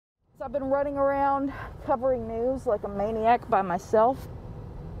I've been running around covering news like a maniac by myself.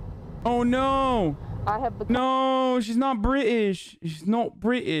 Oh no! I have become... No, she's not British. She's not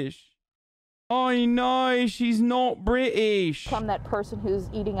British. Oh no, she's not British. I'm that person who's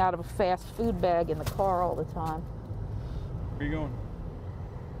eating out of a fast food bag in the car all the time. Where are you going?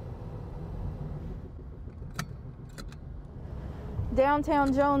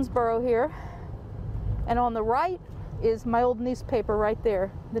 Downtown Jonesboro here. And on the right is my old newspaper right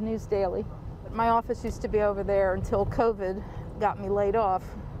there, the News Daily. My office used to be over there until COVID got me laid off.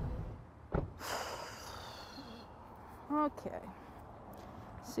 Okay.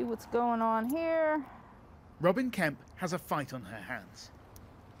 See what's going on here. Robin Kemp has a fight on her hands.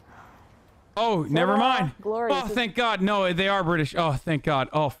 Oh, never mind. Glorious. Oh, thank God. No, they are British. Oh, thank God.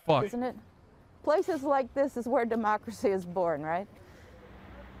 Oh, fuck. Isn't it? Places like this is where democracy is born, right?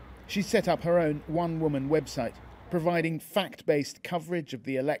 She set up her own one-woman website, providing fact-based coverage of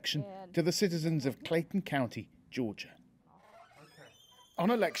the election to the citizens of Clayton County, Georgia. On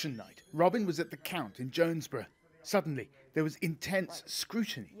election night, Robin was at the count in Jonesboro. Suddenly, there was intense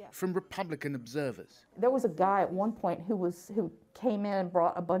scrutiny from Republican observers. There was a guy at one point who came in and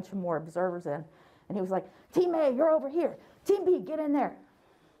brought a bunch of more observers in, and he was like, "Team A, you're over here. Team B, get in there."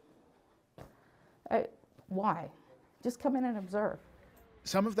 Why? Just come in and observe.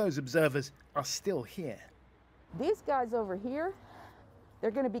 Some of those observers are still here. These guys over here,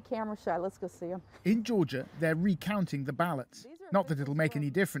 they're going to be camera shy. Let's go see them. In Georgia, they're recounting the ballots. Not that it'll make any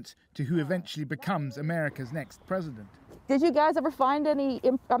difference to who eventually becomes America's next president. Did you guys ever find any,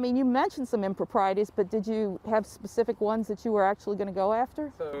 I mean, you mentioned some improprieties, but did you have specific ones that you were actually going to go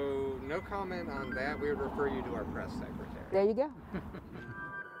after? So, no comment on that. We would refer you to our press secretary. There you go.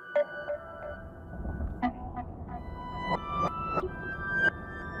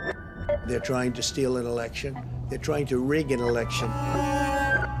 They're trying to steal an election. They're trying to rig an election.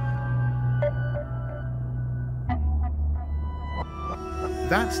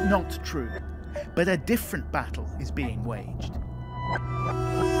 That's not true, but a different battle is being waged.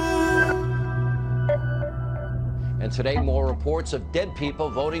 And today, more reports of dead people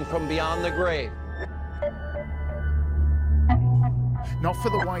voting from beyond the grave. Not for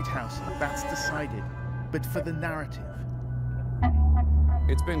the White House, that's decided, but for the narrative.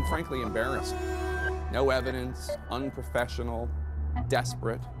 It's been frankly embarrassing. No evidence, unprofessional,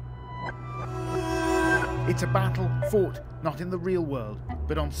 desperate. It's a battle fought not in the real world,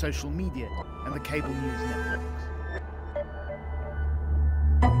 but on social media and the cable news networks.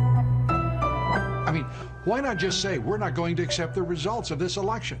 I mean, why not just say we're not going to accept the results of this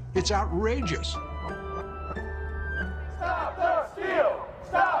election? It's outrageous. Stop the steal!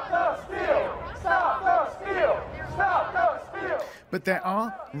 Stop the steal! Stop the steal! Stop the steal! But there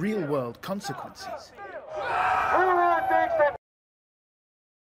are real-world consequences.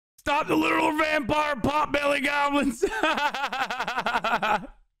 Stop the literal vampire potbelly goblins!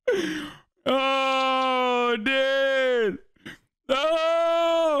 Oh, dude!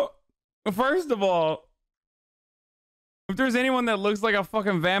 Oh! First of all, if there's anyone that looks like a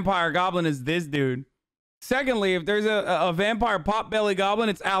fucking vampire goblin, it's this dude. Secondly, if there's a vampire potbelly goblin,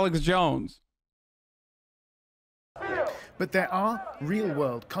 it's Alex Jones. But there are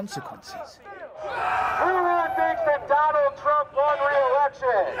real-world consequences. Who really thinks that Donald Trump won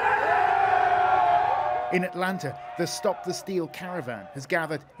re-election? In Atlanta, the Stop the Steal caravan has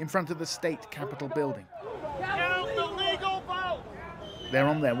gathered in front of the state capitol building. Count the legal vote! They're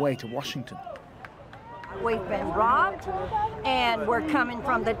on their way to Washington. We've been robbed, and we're coming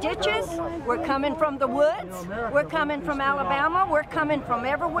from the ditches, we're coming from the woods, we're coming from Alabama, we're coming from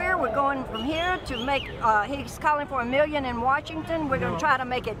everywhere. We're going from here to make, he's calling for 1 million in Washington. We're going to try to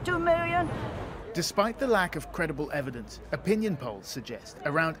make it 2 million. Despite the lack of credible evidence, opinion polls suggest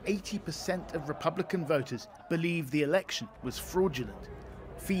around 80% of Republican voters believe the election was fraudulent,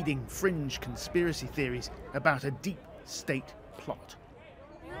 feeding fringe conspiracy theories about a deep state plot.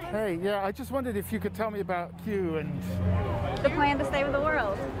 Hey, yeah, I just wondered if you could tell me about Q and... The plan to save the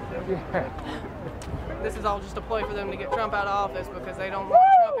world. Yeah. This is all just a ploy for them to get Trump out of office because they don't want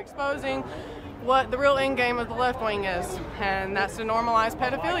Trump exposing what the real end game of the left wing is, and that's to normalize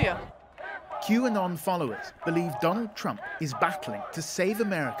pedophilia. QAnon followers believe Donald Trump is battling to save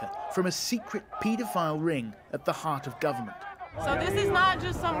America from a secret pedophile ring at the heart of government. So this is not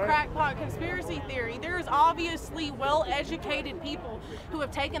just some crackpot conspiracy theory. There's obviously well-educated people who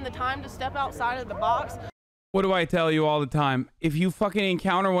have taken the time to step outside of the box. What do I tell you all the time? If you fucking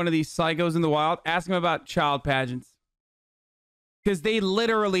encounter one of these psychos in the wild, ask them about child pageants. Because they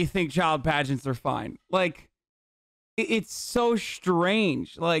literally think child pageants are fine. Like, it's so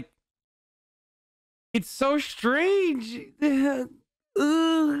strange. Like, it's so strange.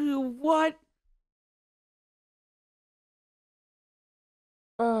 what?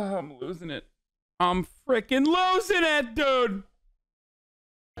 Oh, I'm losing it. I'm freaking losing it, dude.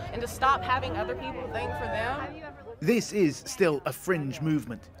 And to stop having other people think for them. This is still a fringe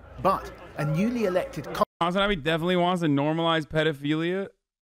movement, but a newly elected HasanAbi definitely wants to normalize pedophilia.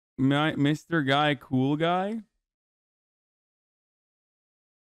 Mr. Guy, cool guy.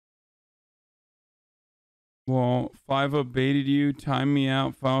 Well, 5-up baited you, time me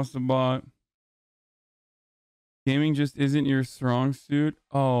out, Faustabot. Gaming just isn't your strong suit.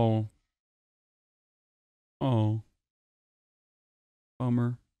 Oh. Oh.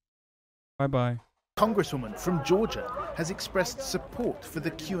 Bummer. Bye-bye. Congresswoman from Georgia has expressed support for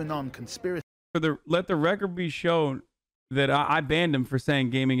the QAnon conspiracy. Let the record be shown that I banned him for saying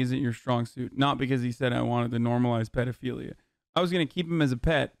gaming isn't your strong suit, not because he said I wanted to normalize pedophilia. I was going to keep him as a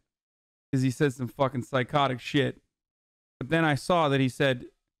pet because he said some fucking psychotic shit. But then I saw that he said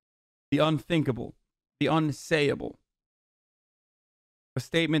the unthinkable, the unsayable. A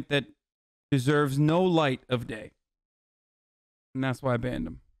statement that deserves no light of day. And that's why I banned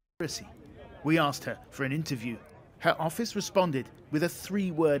him. We asked her for an interview. Her office responded with a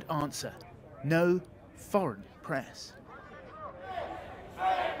 3-word answer. No foreign press.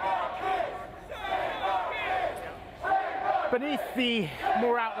 Beneath the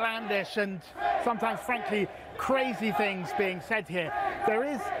more outlandish and sometimes, frankly, crazy things being said here, there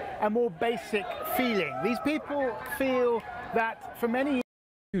is a more basic feeling. These people feel that for many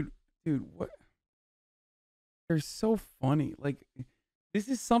years... Dude, what? They're so funny. Like, this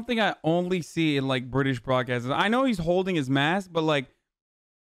is something I only see in, like, British broadcasters. I know he's holding his mask, but, like,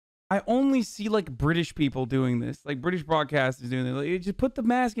 I only see, like, British people doing this. Like, British broadcasters doing this. Like, just put the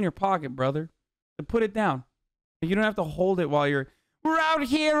mask in your pocket, brother. Put it down. You don't have to hold it while you're... We're out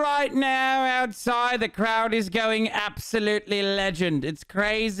here right now outside. The crowd is going absolutely legend. It's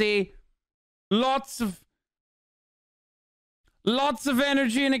crazy. Lots of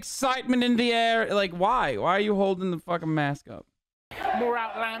energy and excitement in the air. Like, why? Why are you holding the fucking mask up? More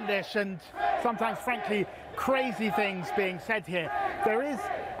outlandish and sometimes, frankly, crazy things being said here. There is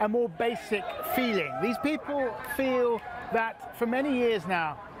a more basic feeling. These people feel that for many years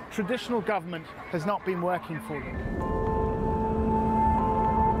now, traditional government has not been working for them.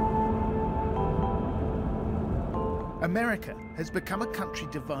 America has become a country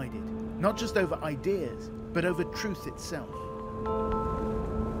divided, not just over ideas, but over truth itself.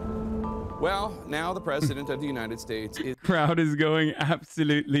 Well, now the President of the United States is... Crowd is going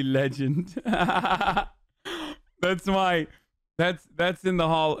absolutely legend. That's in the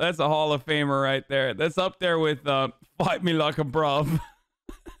hall. That's a Hall of Famer right there. That's up there with Fight Me Like a Bruv.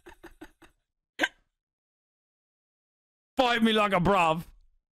 Fight me like a bruv.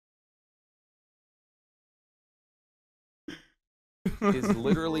 is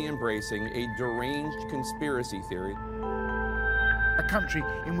literally embracing a deranged conspiracy theory. A country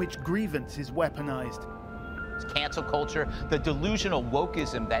in which grievance is weaponized. Cancel culture, the delusional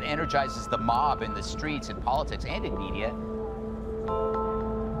wokeism that energizes the mob in the streets, in politics, and in media.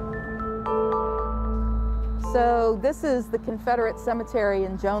 So this is the Confederate cemetery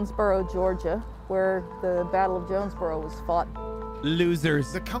in Jonesboro, Georgia, where the Battle of Jonesboro was fought.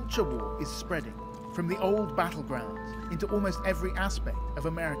 Losers. The culture war is spreading from the old battlegrounds into almost every aspect of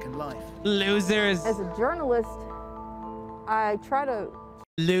American life. Losers. As a journalist, I try to...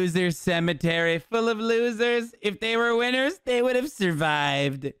 Loser cemetery full of losers. If they were winners, they would have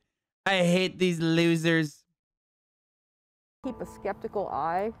survived. I hate these losers. Keep a skeptical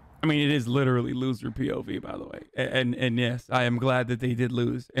eye. I mean, it is literally loser POV, by the way. And yes, I am glad that they did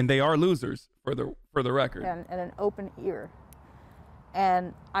lose. And they are losers, for the record. And an open ear.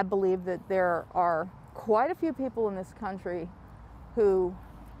 And I believe that there are quite a few people in this country who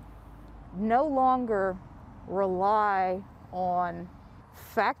no longer rely on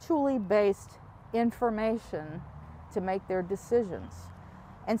factually based information to make their decisions.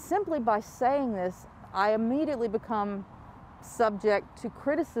 And simply by saying this, I immediately become subject to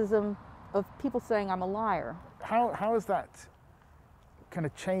criticism of people saying I'm a liar. How has that kind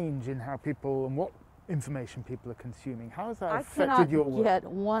of change in how people and what information people are consuming? How has that affected your work? I cannot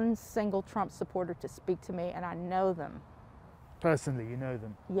get one single Trump supporter to speak to me, and I know them. Personally, you know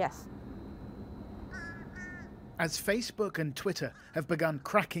them? Yes. As Facebook and Twitter have begun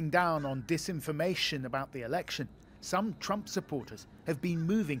cracking down on disinformation about the election, some Trump supporters have been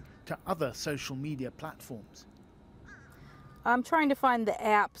moving to other social media platforms. I'm trying to find the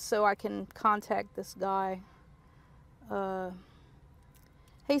app so I can contact this guy.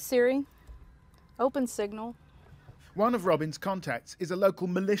 Hey Siri, open Signal. One of Robin's contacts is a local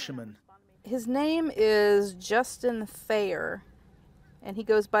militiaman. His name is Justin Thayer, and he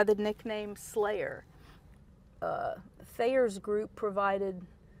goes by the nickname Slayer. Thayer's group provided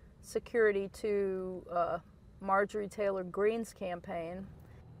security to Marjorie Taylor Greene's campaign.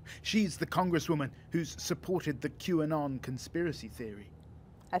 She's the congresswoman who's supported the QAnon conspiracy theory.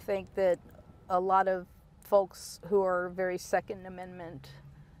 I think that a lot of folks who are very Second Amendment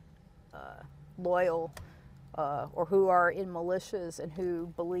loyal or who are in militias and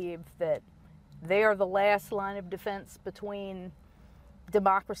who believe that they are the last line of defense between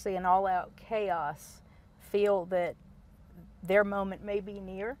democracy and all-out chaos feel that their moment may be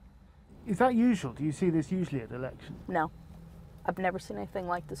near. Is that usual? Do you see this usually at elections? No. I've never seen anything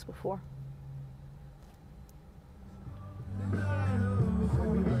like this before.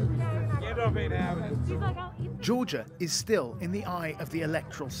 Georgia is still in the eye of the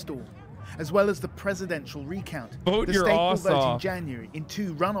electoral storm, as well as the presidential recount. Vote the your state will ass vote in off. January in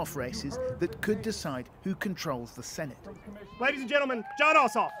 2 runoff races that could decide who controls the Senate. Ladies and gentlemen, John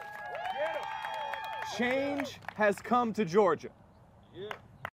Ossoff. Change has come to Georgia.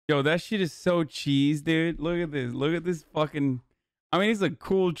 Yo, that shit is so cheese, dude. Look at this. Look at this fucking... I mean, it's a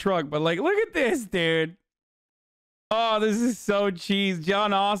cool truck, but like, look at this, dude. Oh, this is so cheese.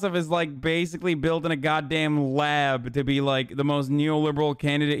 John Ossoff is like basically building a goddamn lab to be like the most neoliberal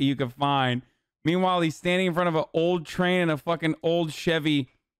candidate you could find. Meanwhile, he's standing in front of an old train and a fucking old Chevy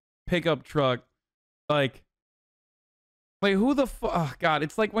pickup truck. Like who the fuck? Oh, God,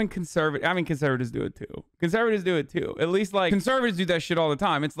 it's like when conservatives do it too. Conservatives do it too. At least like conservatives do that shit all the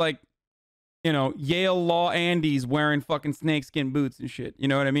time. It's like, you know, Yale Law Andes wearing fucking snakeskin boots and shit. You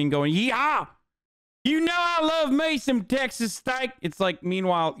know what I mean? Going, yeah, you know I love me some Texas steak. It's like,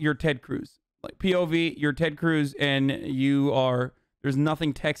 meanwhile, you're Ted Cruz. Like POV, you're Ted Cruz and you are, there's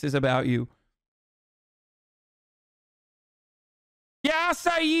nothing Texas about you. Yeah, I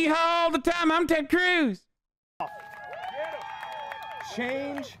say yeehaw all the time. I'm Ted Cruz.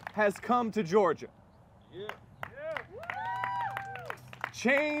 Change has come to Georgia.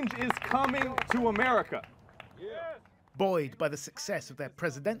 Change is coming to America. Buoyed by the success of their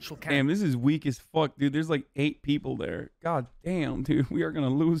presidential campaign. Damn, this is weak as fuck, dude. There's like 8 people there. God damn, dude. We are going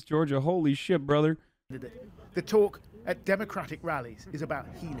to lose Georgia. Holy shit, brother. The talk at Democratic rallies is about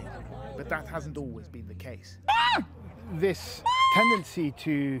healing, but that hasn't always been the case. This tendency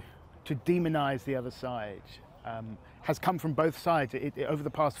to demonize the other side has come from both sides. Over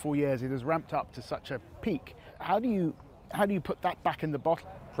the past 4 years, it has ramped up to such a peak. How do you put that back in the bottle?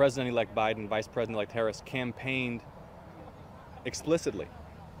 President-elect Biden, Vice President-elect Harris campaigned explicitly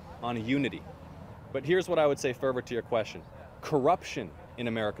on unity. But here's what I would say further to your question. Corruption in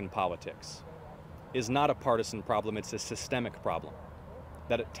American politics is not a partisan problem, it's a systemic problem,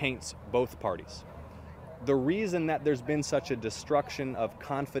 that it taints both parties. The reason that there's been such a destruction of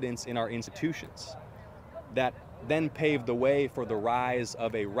confidence in our institutions that then paved the way for the rise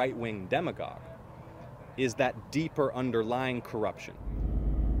of a right-wing demagogue is that deeper underlying corruption.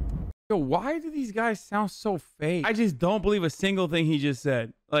 Yo, why do these guys sound so fake? I just don't believe a single thing he just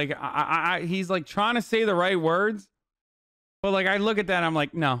said. Like, he's like trying to say the right words, but like I look at that and I'm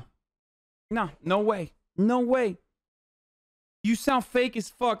like, no way. No way. You sound fake as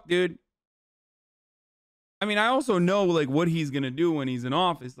fuck, dude. I mean, I also know like what he's gonna do when he's in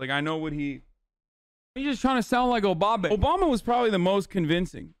office. Like, I know what he's just trying to sound like Obama. Obama was probably the most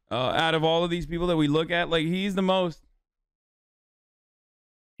convincing out of all of these people that we look at. Like, he was the most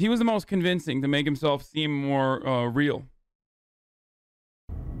convincing to make himself seem more real.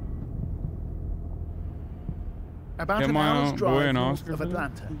 About an hour's drive north of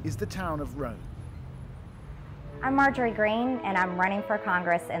Atlanta is the town of Rome. I'm Marjorie Greene, and I'm running for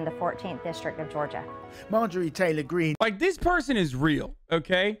Congress in the 14th District of Georgia. Marjorie Taylor Greene. Like, this person is real,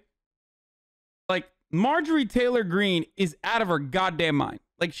 okay? Like, Marjorie Taylor Greene is out of her goddamn mind.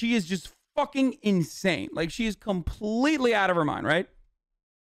 Like, she is just fucking insane. Like, she is completely out of her mind, right?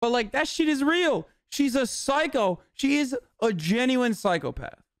 But, like, that shit is real. She's a psycho. She is a genuine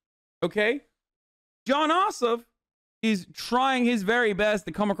psychopath, okay? John Ossoff is trying his very best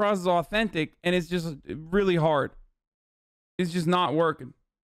to come across as authentic, and it's just really hard. It's just not working.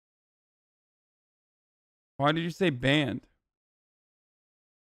 Why did you say banned?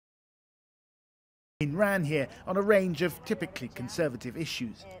 Ran here on a range of typically conservative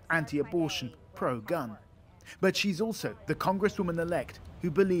issues, anti-abortion, pro-gun. But she's also the congresswoman-elect who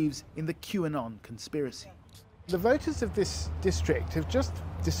believes in the QAnon conspiracy. The voters of this district have just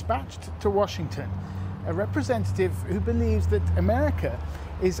dispatched to Washington a representative who believes that America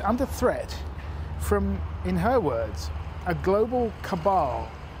is under threat from, in her words, a global cabal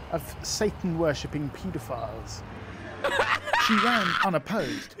of Satan-worshipping pedophiles. She ran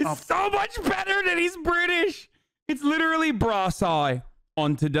unopposed. It's so much better that he's British. It's literally brass eye.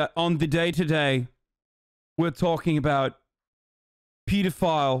 On the day today, we're talking about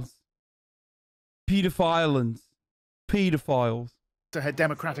pedophiles, pedophiles. Her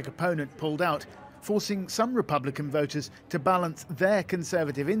Democratic opponent pulled out, forcing some Republican voters to balance their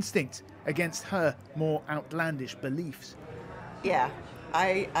conservative instincts against her more outlandish beliefs. Yeah,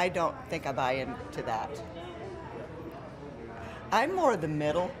 I don't think I buy into that. I'm more the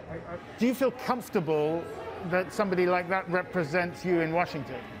middle. Do you feel comfortable that somebody like that represents you in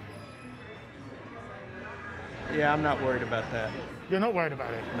Washington? Yeah, I'm not worried about that. You're not worried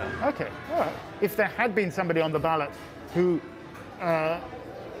about it? No. Okay, all right. If there had been somebody on the ballot who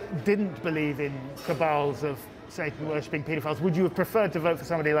didn't believe in cabals of Satan-worshipping pedophiles, would you have preferred to vote for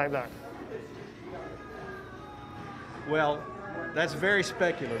somebody like that? Well, that's very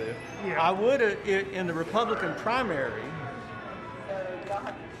speculative. Yeah. I would have, in the Republican primary,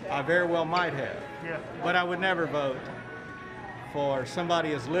 I very well might have. Yeah. But I would never vote for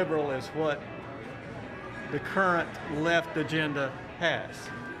somebody as liberal as what the current left agenda has.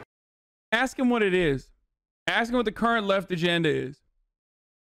 Ask him what it is. Ask him what the current left agenda is.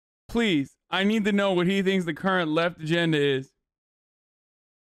 Please, I need to know what he thinks the current left agenda is.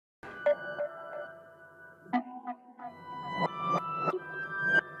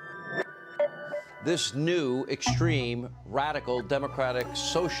 This new, extreme, radical, democratic,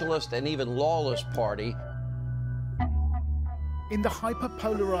 socialist, and even lawless party. In the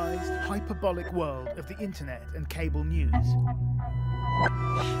hyper-polarized, hyperbolic world of the internet and cable news.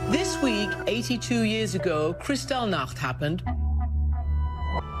 This week, 82 years ago, Kristallnacht happened.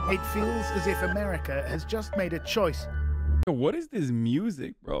 It feels as if America has just made a choice. What is this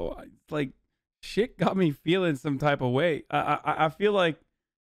music, bro? It's like, shit got me feeling some type of way. I feel like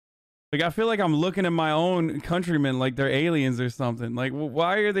I feel like I'm looking at my own countrymen like they're aliens or something. Like,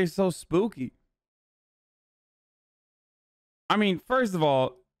 why are they so spooky? I mean, first of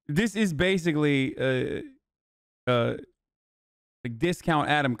all, this is basically like discount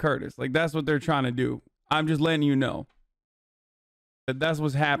Adam Curtis. Like, that's what they're trying to do. I'm just letting you know that that's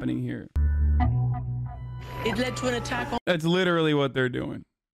what's happening here. It led to an attack on... That's literally what they're doing.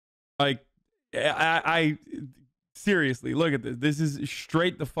 Like, I seriously, look at this. This is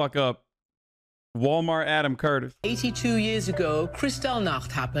straight the fuck up Walmart Adam Curtis. 82 years ago,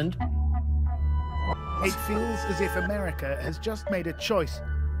 Kristallnacht happened. It feels as if America has just made a choice.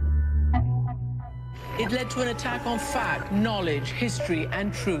 It led to an attack on fact, knowledge, history,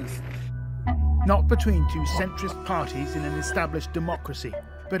 and truth. Not between two centrist parties in an established democracy,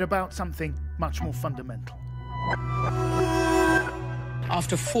 but about something much more fundamental.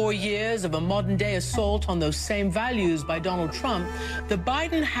 After 4 years of a modern-day assault on those same values by Donald Trump, the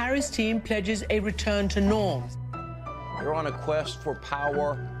Biden-Harris team pledges a return to norms. They're on a quest for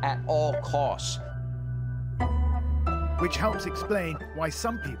power at all costs. Which helps explain why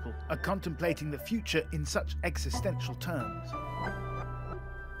some people are contemplating the future in such existential terms.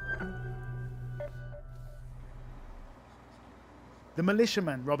 The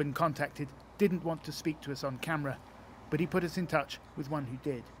militiaman Robin contacted didn't want to speak to us on camera, but he put us in touch with one who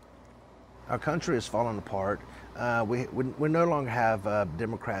did. Our country has fallen apart. We no longer have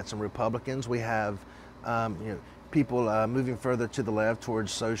Democrats and Republicans. We have people moving further to the left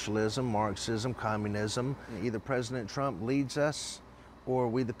towards socialism, Marxism, communism. Either President Trump leads us or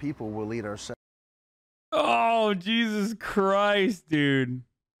we the people will lead ourselves. Oh, Jesus Christ, dude.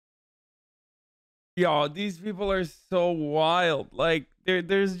 Yo, these people are so wild. Like,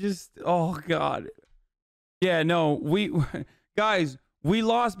 there's just, oh, God. Yeah, no, guys, we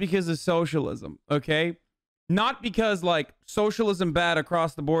lost because of socialism, okay? Not because, like, socialism bad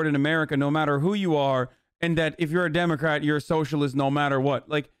across the board in America, no matter who you are, and that if you're a Democrat, you're a socialist no matter what.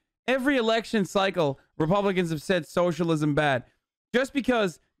 Like, every election cycle, Republicans have said socialism bad. Just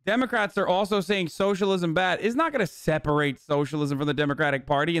because Democrats are also saying socialism bad is not going to separate socialism from the Democratic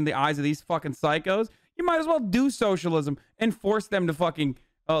Party in the eyes of these fucking psychos. You might as well do socialism and force them to fucking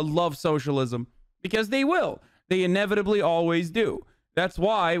love socialism, because they will. They inevitably always do. That's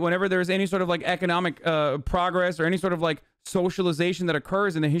why whenever there's any sort of like economic progress or any sort of like socialization that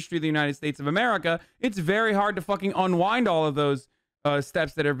occurs in the history of the United States of America, it's very hard to fucking unwind all of those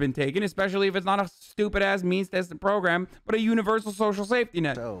steps that have been taken, especially if it's not a stupid ass means-tested program, but a universal social safety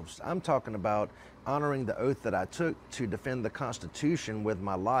net. I'm talking about honoring the oath that I took to defend the Constitution with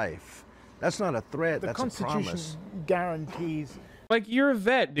my life. That's not a threat, that's a promise. The Constitution guarantees... Like, you're a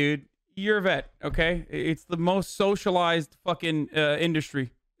vet, dude. You're a vet, okay? It's the most socialized fucking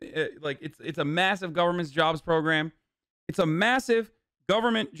industry. Like, it's a massive government jobs program. It's a massive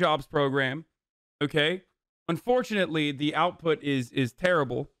government jobs program, okay? Unfortunately, the output is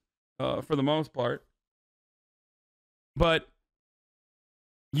terrible for the most part. But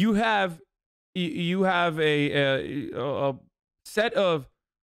You have a set of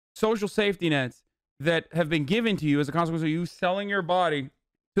social safety nets that have been given to you as a consequence of you selling your body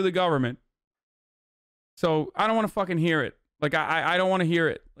to the government. So I don't want to fucking hear it. Like, I don't want to hear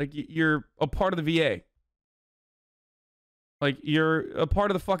it. Like, you're a part of the VA. Like, you're a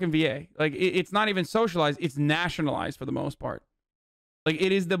part of the fucking VA. Like, it's not even socialized. It's nationalized for the most part. Like,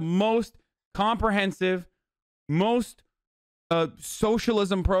 it is the most comprehensive, most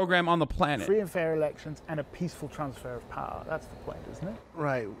socialism program on the planet. Free and fair elections and a peaceful transfer of power. That's the point, isn't it?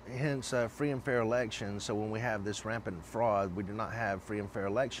 Right. Hence, free and fair elections. So when we have this rampant fraud, we do not have free and fair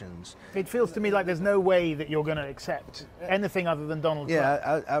elections. It feels to me like there's no way that you're going to accept anything other than Donald Trump.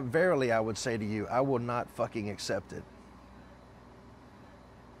 Yeah, verily, I would say to you, I will not fucking accept it.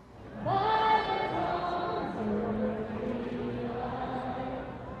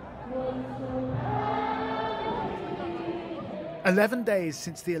 11 days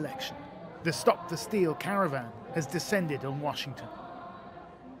since the election, the Stop the Steal caravan has descended on Washington.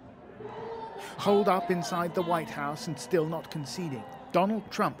 Holed up inside the White House and still not conceding, Donald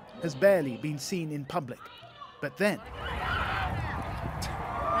Trump has barely been seen in public. But then...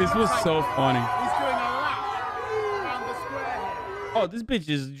 This was so funny. He's doing a lap around the square here. Oh, this bitch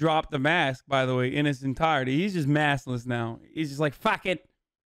just dropped the mask, by the way, in its entirety. He's just maskless now. He's just like, fuck it.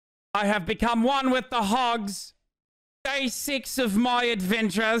 I have become one with the hogs. Day 6 of my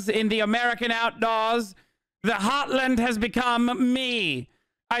adventures in the American outdoors. The heartland has become me.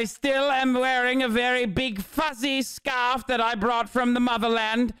 I still am wearing a very big fuzzy scarf that I brought from the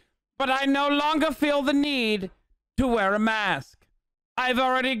motherland, but I no longer feel the need to wear a mask. I've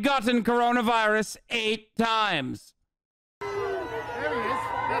already gotten coronavirus 8 times. There he is.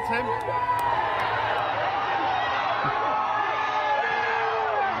 That's him.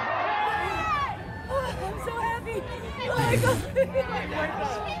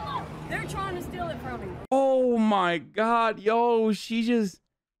 They're trying to steal it from me. Oh my God, yo, she just,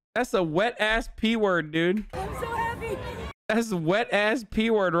 that's a wet ass P word, dude. I'm so happy. That's a wet ass P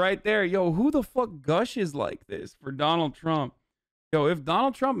word right there. Yo, who the fuck gushes like this for Donald Trump? Yo, if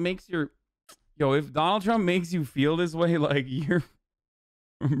Donald Trump makes you feel this way, like you're,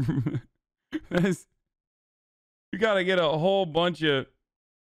 that's, you gotta get a whole bunch of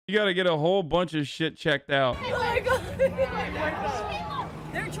shit checked out. Oh my God.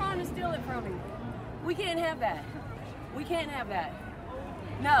 They're trying to steal it from me. We can't have that. We can't have that.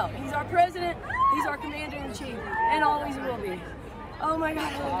 No, he's our president. He's our commander-in-chief, and always will be. Oh my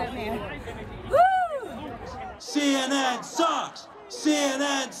God, I love that man. Woo! CNN sucks.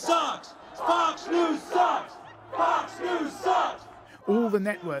 CNN sucks. Fox News sucks. Fox News sucks. All the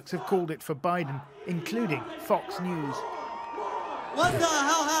networks have called it for Biden, including Fox News. What the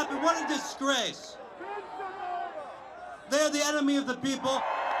hell happened? What a disgrace. They're the enemy of the people.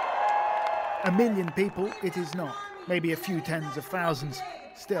 1 million people, it is not. Maybe a few tens of thousands.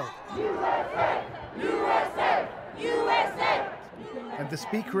 Still. USA! USA! USA! And the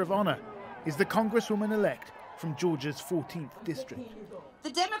Speaker of Honor is the Congresswoman-elect from Georgia's 14th district.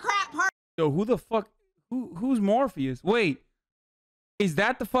 The Democrat Party... Yo, who the fuck, who's Morpheus? Wait, is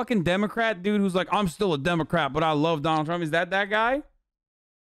that the fucking Democrat dude who's like, I'm still a Democrat, but I love Donald Trump? Is that guy?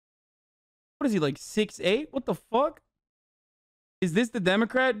 What is he, like 6'8"? What the fuck? Is this the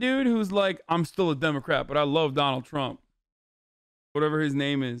Democrat dude who's like, I'm still a Democrat, but I love Donald Trump? Whatever his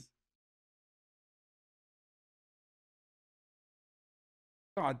name is.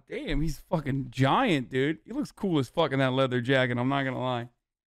 God damn, he's fucking giant, dude. He looks cool as fuck in that leather jacket, I'm not gonna lie.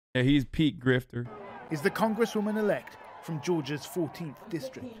 Yeah, he's peak grifter. Is the Congresswoman-elect from Georgia's 14th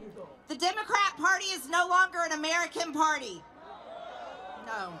district. The Democrat Party is no longer an American party.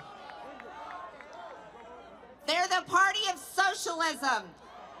 No. They're the party of socialism,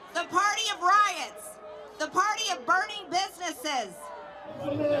 the party of riots, the party of burning businesses.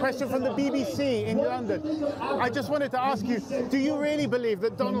 Question from the BBC in London. I just wanted to ask you, do you really believe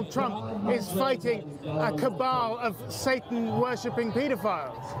that Donald Trump is fighting a cabal of Satan-worshipping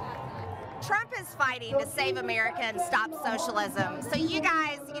pedophiles? Trump is fighting to save America and stop socialism. So you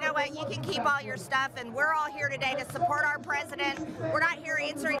guys, you know what, you can keep all your stuff, and we're all here today to support our president. We're not here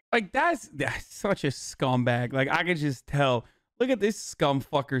answering. Like, that's such a scumbag. Like, I could just tell. Look at this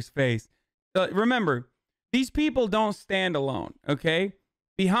scumfucker's face. Remember, these people don't stand alone, okay?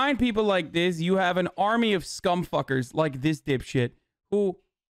 Behind people like this, you have an army of scumfuckers like this dipshit who,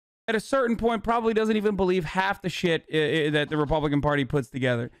 at a certain point, probably doesn't even believe half the shit that the Republican Party puts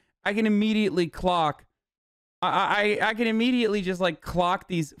together. I can immediately clock. I can immediately just like clock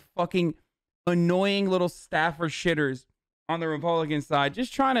these fucking annoying little staffer shitters on the Republican side,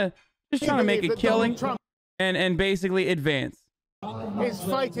 just trying to make a killing and basically advance. is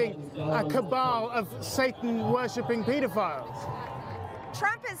fighting a cabal of Satan-worshipping pedophiles.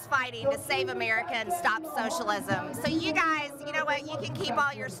 Trump is fighting to save America and stop socialism. So you guys, you know what, you can keep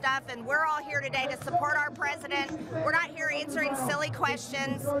all your stuff, and we're all here today to support our president. We're not here answering silly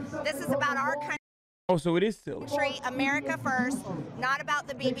questions. This is about our country. Oh, so it is silly. America first, not about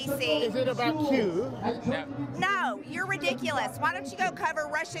the BBC. Is it about you? No, you're ridiculous. Why don't you go cover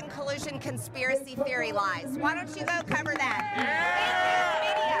Russian collusion conspiracy theory lies? Why don't you go cover that?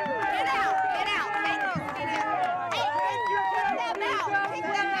 Fake news media. Get out. Fake news media. Hey, kick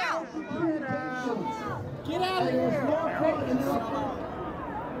them out. Get out of here.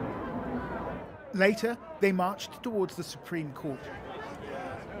 Later, they marched towards the Supreme Court.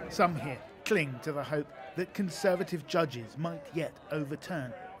 Some here cling to the hope that conservative judges might yet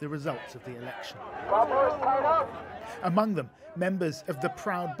overturn the results of the election. Among them, members of the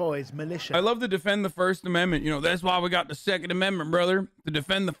Proud Boys militia. I love to defend the First Amendment. You know, that's why we got the Second Amendment, brother, to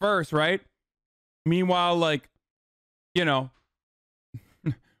defend the First, right? Meanwhile, like, you know,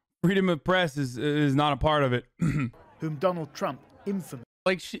 freedom of press is not a part of it. Whom Donald Trump infamously,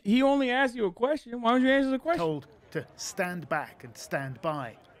 like, he only asked you a question. Why don't you answer the question? Told to stand back and stand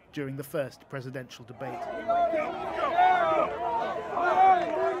by during the first presidential debate.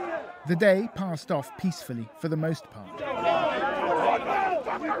 The day passed off peacefully for the most part.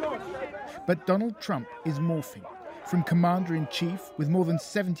 But Donald Trump is morphing from commander-in-chief with more than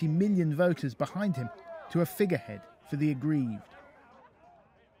 70 million voters behind him to a figurehead for the aggrieved.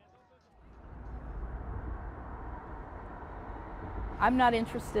 I'm not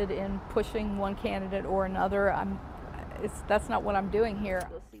interested in pushing one candidate or another. That's not what I'm doing here.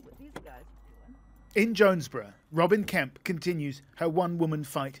 Let's see what these guys are doing. In Jonesboro, Robin Kemp continues her one-woman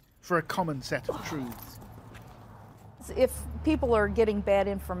fight for a common set of truths. If people are getting bad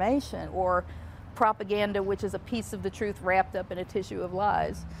information or propaganda, which is a piece of the truth wrapped up in a tissue of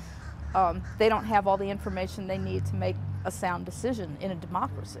lies, they don't have all the information they need to make a sound decision in a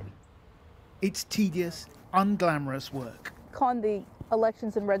democracy. It's tedious, unglamorous work. Call the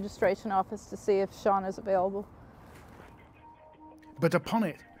Elections and Registration Office to see if Sean is available. But upon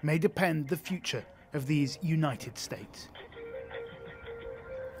it may depend the future of these United States.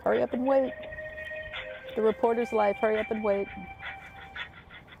 Hurry up and wait. The reporter's life, hurry up and wait.